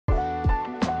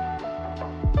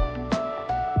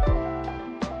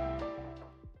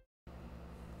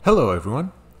Hello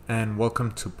everyone, and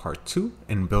welcome to part 2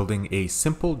 in building a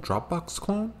simple Dropbox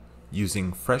clone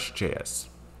using Fresh.js.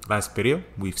 Last video,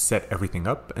 we've set everything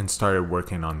up and started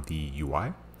working on the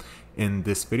UI. In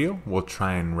this video, we'll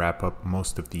try and wrap up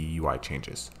most of the UI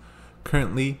changes.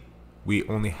 Currently, we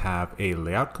only have a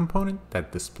layout component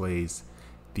that displays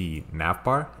the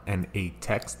navbar and a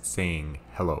text saying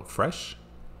Hello Fresh.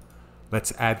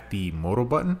 Let's add the modal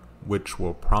button, which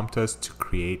will prompt us to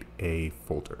create a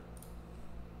folder.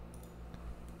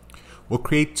 We'll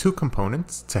create two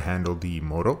components to handle the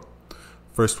modal.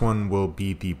 First one will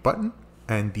be the button,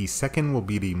 and the second will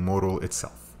be the modal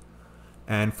itself.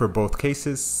 And for both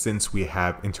cases, since we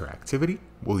have interactivity,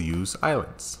 we'll use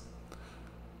islands.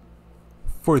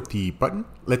 For the button,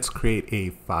 let's create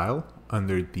a file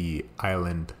under the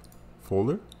island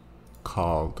folder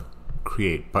called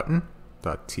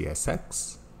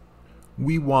createbutton.tsx.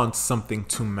 We want something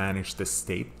to manage the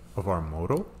state of our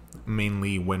modal.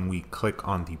 Mainly when we click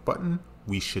on the button,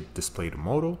 we should display the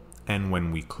modal, and when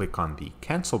we click on the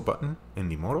cancel button in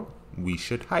the modal, we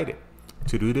should hide it.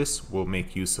 To do this, we'll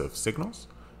make use of signals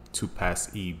to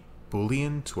pass a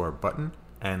boolean to our button,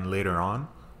 and later on,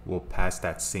 we'll pass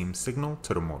that same signal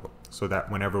to the modal, so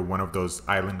that whenever one of those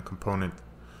island component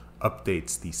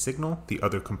updates the signal, the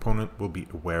other component will be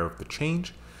aware of the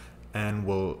change and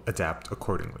will adapt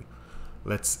accordingly.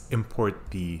 Let's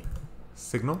import the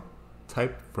signal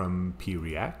type from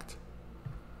preact.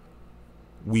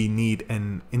 We need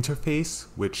an interface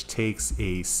which takes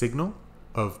a signal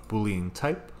of Boolean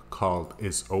type called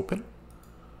isOpen.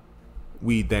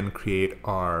 We then create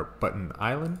our button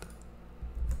island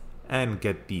and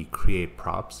get the create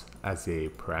props as a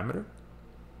parameter.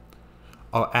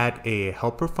 I'll add a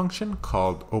helper function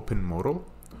called openModal,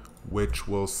 which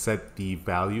will set the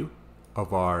value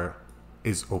of our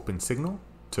isOpen signal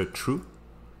to true.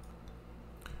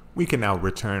 We can now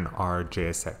return our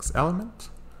JSX element,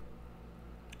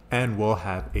 and we'll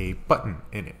have a button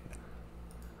in it.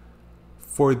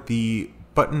 For the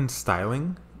button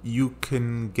styling, you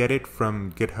can get it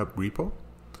from GitHub repo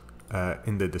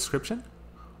in the description,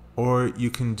 or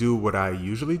you can do what I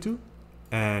usually do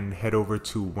and head over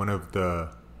to one of the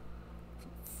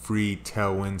free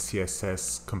Tailwind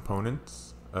CSS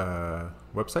components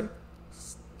website,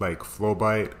 like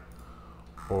Flowbyte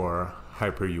or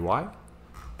HyperUI.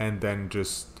 And then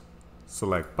just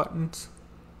select buttons,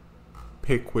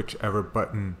 pick whichever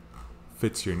button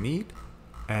fits your need,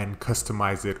 and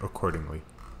customize it accordingly.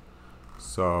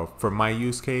 So for my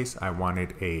use case, I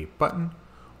wanted a button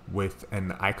with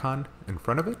an icon in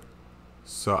front of it.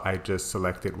 So I just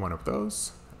selected one of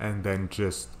those and then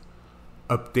just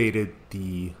updated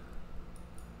the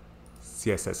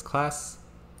CSS class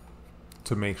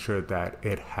to make sure that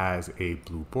it has a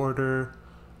blue border,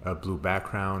 a blue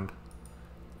background,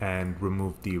 and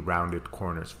remove the rounded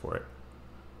corners for it.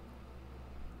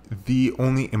 The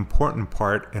only important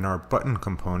part in our button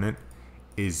component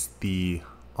is the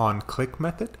onClick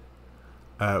method.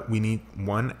 We need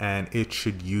one, and it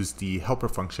should use the helper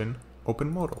function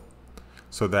openModal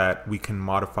so that we can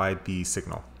modify the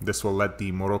signal. This will let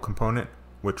the modal component,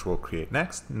 which we'll create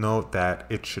next, know that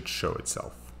it should show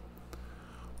itself.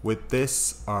 With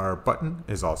this, our button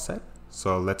is all set.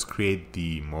 So let's create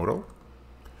the modal.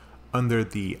 Under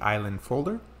the island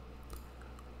folder,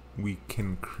 we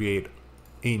can create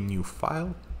a new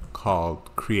file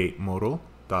called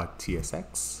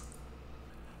createmodal.tsx.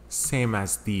 Same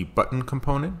as the button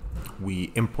component,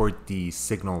 we import the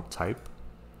signal type.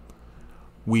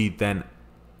 We then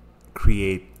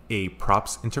create a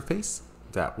props interface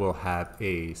that will have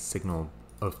a signal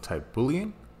of type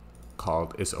Boolean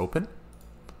called isOpen.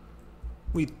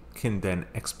 We can then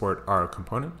export our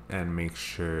component and make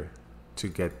sure to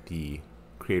get the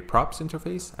create props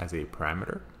interface as a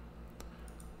parameter.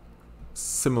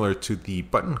 Similar to the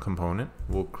button component,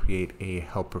 we'll create a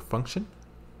helper function.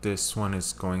 This one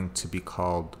is going to be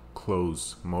called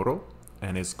closeModal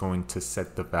and is going to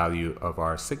set the value of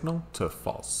our signal to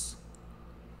false.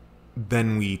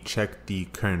 Then we check the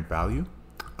current value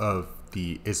of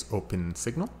the isOpen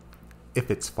signal.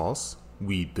 If it's false,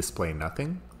 we display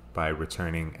nothing by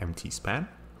returning empty span.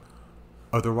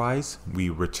 Otherwise, we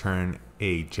return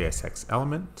a JSX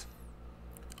element.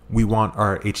 We want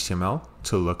our HTML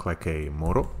to look like a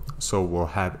modal, so we'll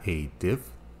have a div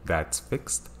that's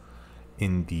fixed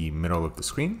in the middle of the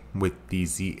screen with the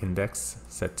Z index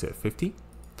set to 50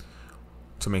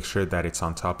 to make sure that it's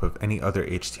on top of any other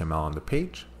HTML on the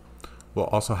page. We'll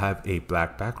also have a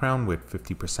black background with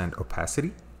 50%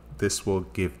 opacity. This will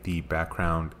give the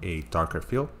background a darker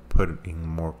feel, putting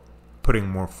more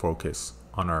focus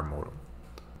on our modal.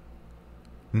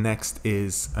 Next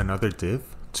is another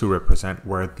div to represent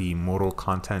where the modal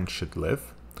content should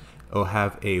live. It'll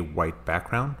have a white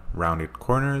background, rounded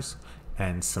corners,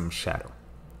 and some shadow.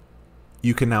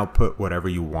 You can now put whatever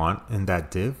you want in that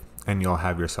div and you'll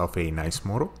have yourself a nice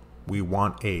modal. We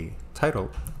want a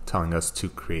title telling us to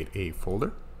create a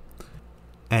folder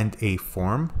and a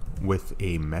form with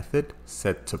a method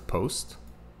set to post.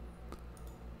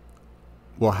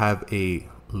 We'll have a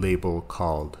label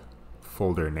called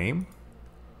folder name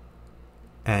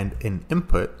and an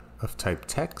input of type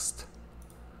text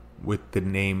with the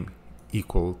name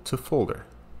equal to folder.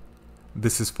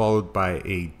 This is followed by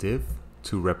a div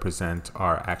to represent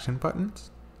our action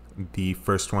buttons. The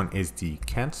first one is the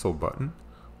cancel button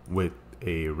with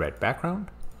a red background,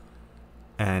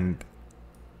 and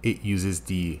it uses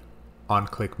the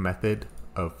onClick method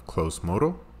of close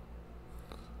modal.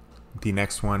 The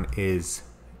next one is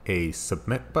a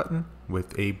submit button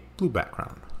with a blue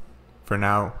background. For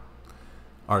now,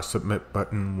 our submit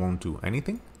button won't do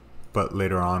anything, but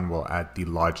later on we'll add the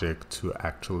logic to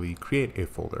actually create a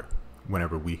folder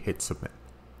whenever we hit submit.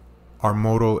 Our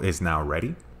modal is now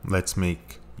ready. Let's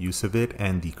make use of it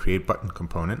and the create button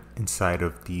component inside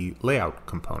of the layout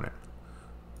component.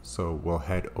 So we'll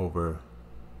head over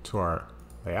to our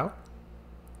layout.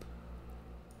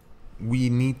 We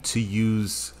need to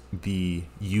use the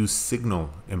use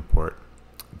signal import.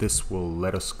 This will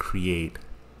let us create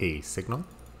a signal.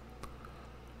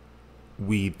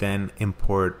 We then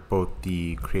import both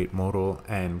the create modal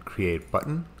and create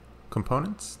button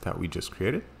components that we just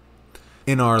created.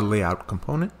 In our layout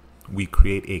component, we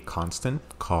create a constant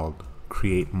called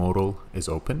create modal is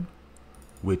open,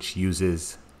 which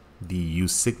uses the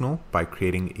use signal by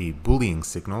creating a Boolean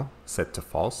signal set to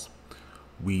false.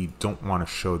 We don't want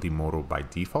to show the modal by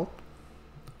default.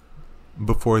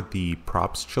 Before the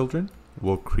props children,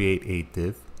 we'll create a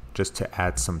div just to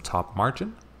add some top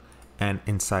margin. And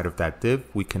inside of that div,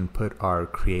 we can put our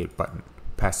create button,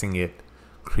 passing it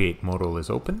create modal is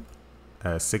open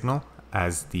signal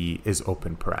as the is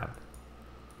open param.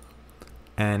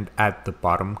 And at the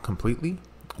bottom completely,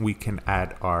 we can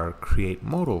add our create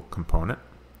modal component,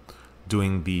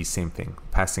 doing the same thing,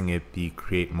 passing it the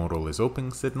create modal is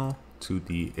open signal to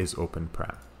the is open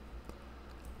param.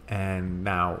 And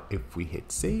now if we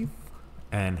hit save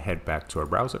and head back to our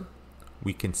browser,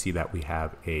 we can see that we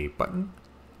have a button.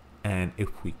 And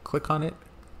if we click on it,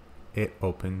 it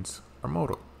opens our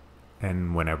modal.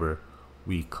 And whenever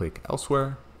we click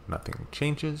elsewhere, nothing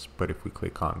changes. But if we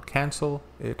click on cancel,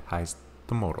 it hides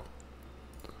the modal.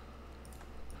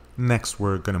 Next,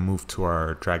 we're going to move to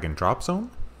our drag and drop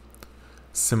zone.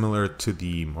 Similar to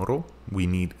the modal, we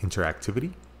need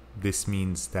interactivity. This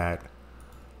means that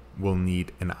we'll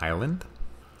need an island.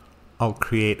 I'll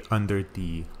create under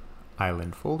the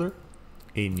island folder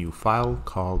a new file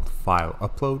called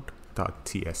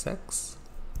fileupload.tsx.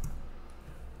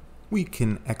 We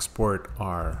can export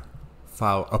our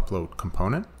file upload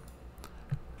component.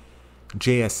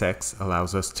 JSX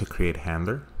allows us to create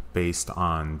handler based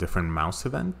on different mouse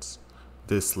events.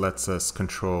 This lets us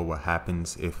control what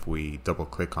happens if we double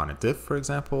click on a div, for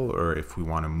example, or if we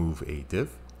want to move a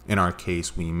div. In our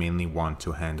case, we mainly want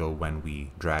to handle when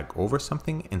we drag over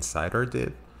something inside our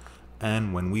div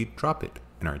and when we drop it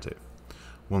in our div.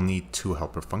 We'll need two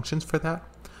helper functions for that.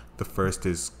 The first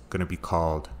is going to be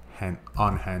called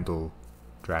onHandle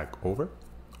drag over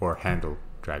or handle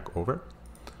drag over.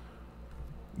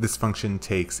 This function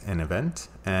takes an event,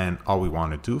 and all we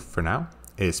want to do for now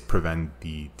is prevent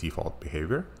the default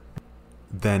behavior.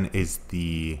 Then is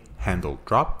the handle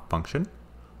drop function,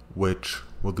 which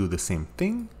will do the same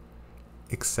thing,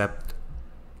 except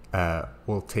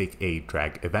we'll take a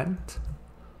drag event,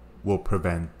 we'll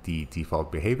prevent the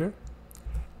default behavior,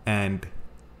 and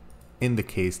in the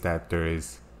case that there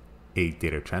is a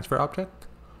data transfer object,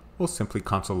 we'll simply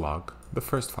console log the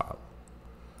first file.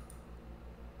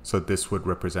 So this would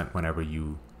represent whenever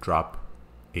you drop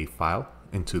a file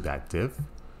into that div,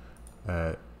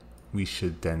 we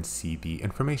should then see the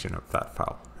information of that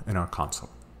file in our console.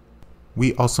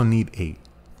 We also need a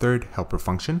third helper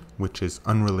function, which is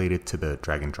unrelated to the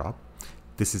drag and drop.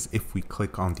 This is if we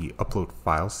click on the upload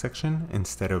file section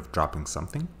instead of dropping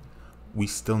something, we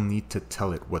still need to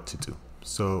tell it what to do.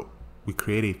 So we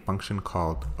create a function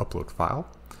called upload file,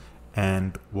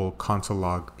 and we'll console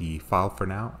log the file for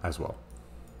now as well.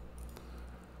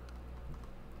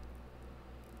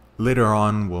 Later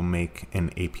on, we'll make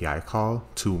an API call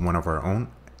to one of our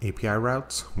own API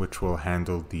routes, which will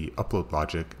handle the upload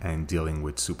logic and dealing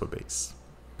with Supabase.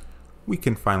 We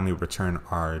can finally return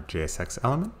our JSX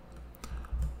element.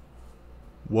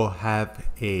 We'll have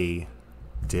a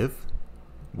div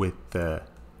with the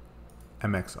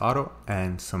MX auto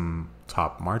and some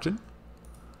top margin.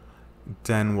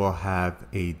 Then we'll have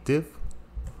a div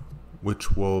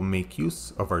which will make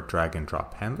use of our drag and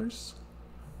drop handlers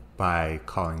by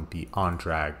calling the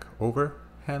onDragOver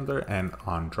handler and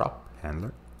onDrop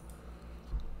handler.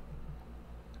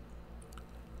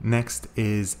 Next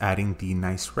is adding the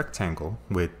nice rectangle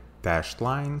with dashed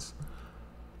lines.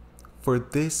 For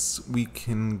this, we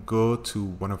can go to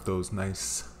one of those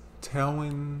nice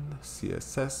Tailwind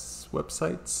CSS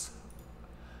websites.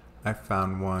 I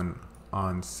found one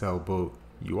on Sailboat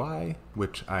UI,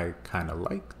 which I kind of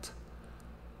liked.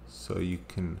 So you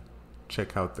can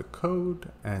check out the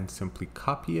code and simply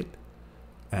copy it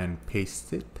and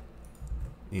paste it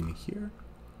in here.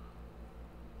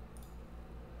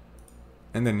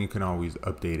 And then you can always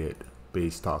update it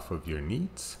based off of your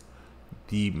needs.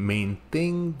 The main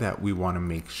thing that we want to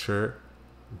make sure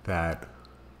that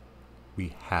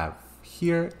we have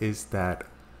here is that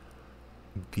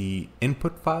the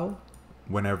input file,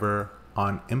 whenever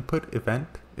onInput event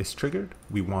is triggered,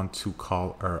 we want to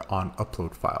call our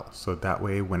onUpload file. So that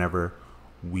way, whenever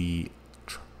we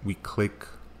click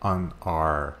on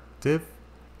our div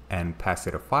and pass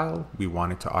it a file, we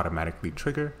want it to automatically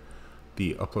trigger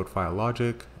the upload file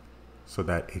logic so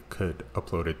that it could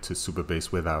upload it to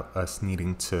Supabase without us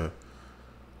needing to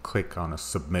click on a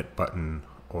submit button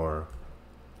or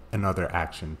another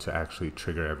action to actually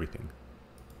trigger everything.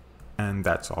 And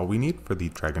that's all we need for the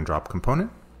drag and drop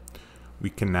component. We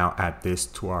can now add this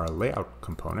to our layout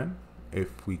component.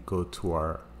 If we go to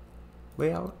our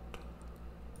layout,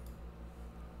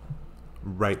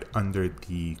 right under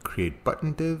the create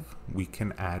button div, we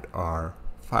can add our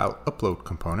file upload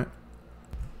component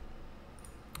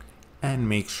and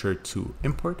make sure to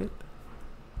import it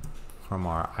from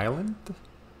our island.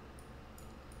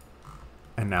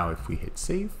 And now if we hit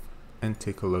save and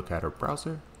take a look at our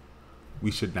browser,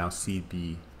 we should now see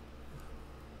the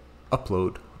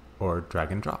upload or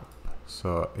drag and drop.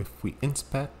 So if we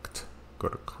inspect, go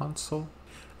to console,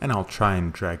 and I'll try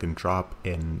and drag and drop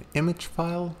an image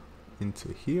file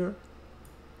into here,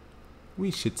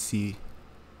 we should see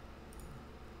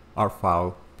our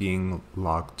file being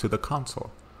logged to the console.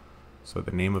 So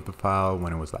the name of the file,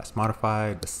 when it was last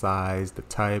modified, the size, the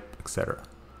type, etc.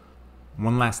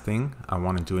 One last thing I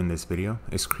want to do in this video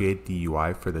is create the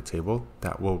UI for the table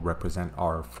that will represent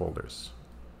our folders.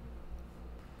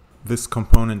 This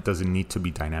component doesn't need to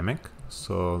be dynamic,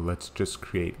 so let's just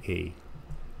create a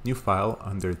new file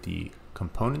under the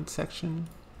component section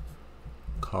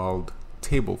called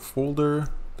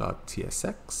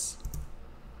tablefolder.tsx.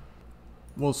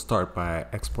 We'll start by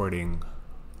exporting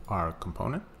our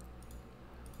component,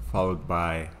 followed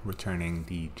by returning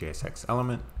the JSX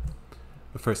element.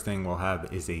 The first thing we'll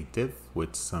have is a div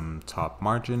with some top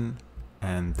margin,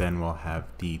 and then we'll have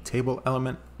the table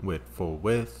element with full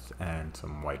width and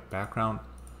some white background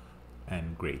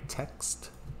and gray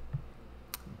text.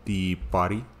 The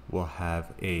body will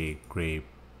have a gray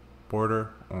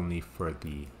border only for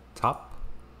the top,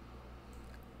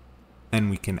 and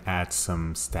we can add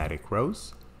some static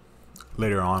rows.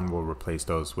 Later on, we'll replace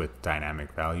those with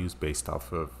dynamic values based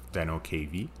off of Deno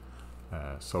KV.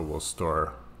 So we'll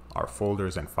store our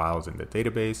folders and files in the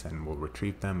database, and we'll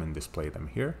retrieve them and display them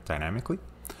here dynamically.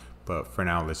 But for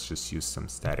now, let's just use some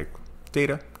static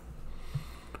data.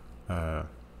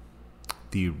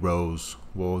 The rows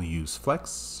will use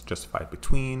flex, justify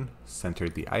between, center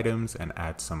the items, and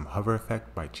add some hover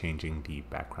effect by changing the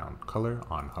background color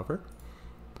on hover.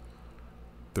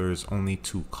 There's only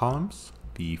 2 columns.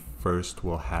 The first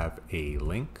will have a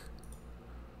link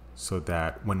so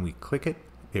that when we click it,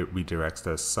 it redirects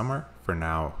us somewhere. For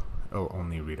now, it'll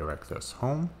only redirect us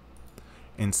home.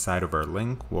 Inside of our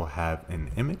link, we'll have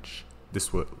an image.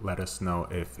 This will let us know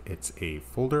if it's a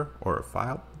folder or a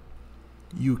file.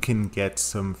 You can get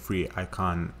some free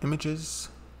icon images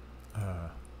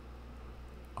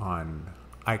on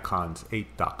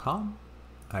icons8.com.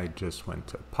 I just went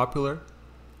to popular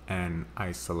and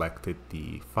I selected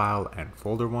the file and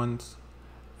folder ones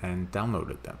and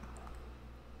downloaded them.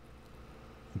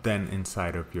 Then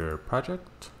inside of your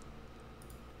project,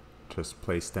 just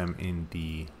place them in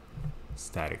the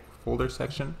static folder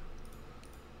section.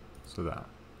 So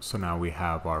now we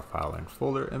have our file and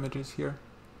folder images here,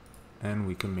 and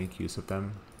we can make use of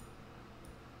them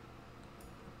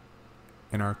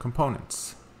in our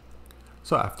components.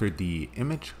 So after the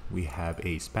image, we have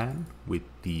a span with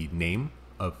the name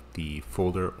of the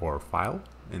folder or file.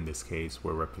 In this case,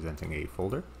 we're representing a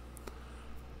folder.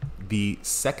 The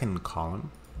second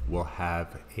column will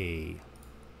have a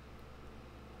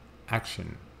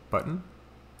action button,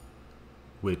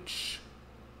 which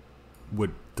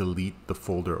would delete the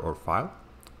folder or file.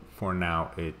 For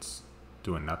now, it's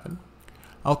doing nothing.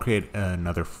 I'll create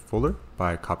another folder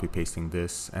by copy pasting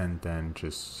this and then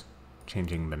just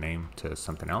changing the name to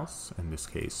something else. In this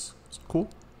case, it's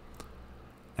cool.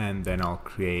 And then I'll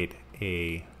create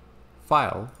a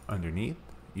file underneath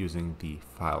using the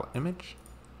file image.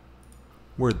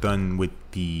 We're done with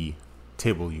the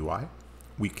table UI.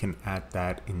 We can add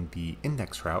that in the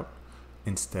index route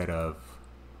instead of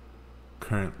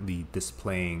currently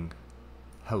displaying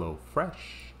Hello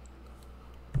Fresh.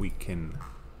 We can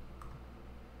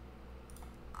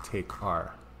take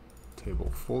our table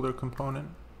folder component,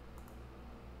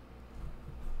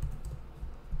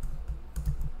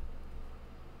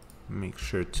 make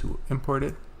sure to import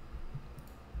it,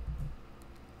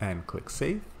 and click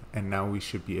save. And now we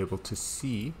should be able to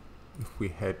see, if we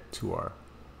head to our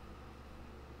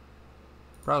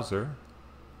browser,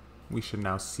 we should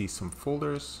now see some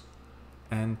folders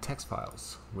and text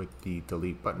files with the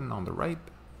delete button on the right.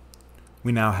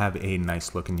 We now have a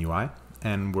nice looking UI,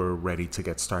 and we're ready to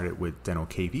get started with Deno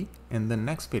KV in the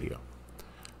next video.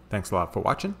 Thanks a lot for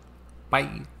watching.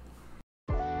 Bye.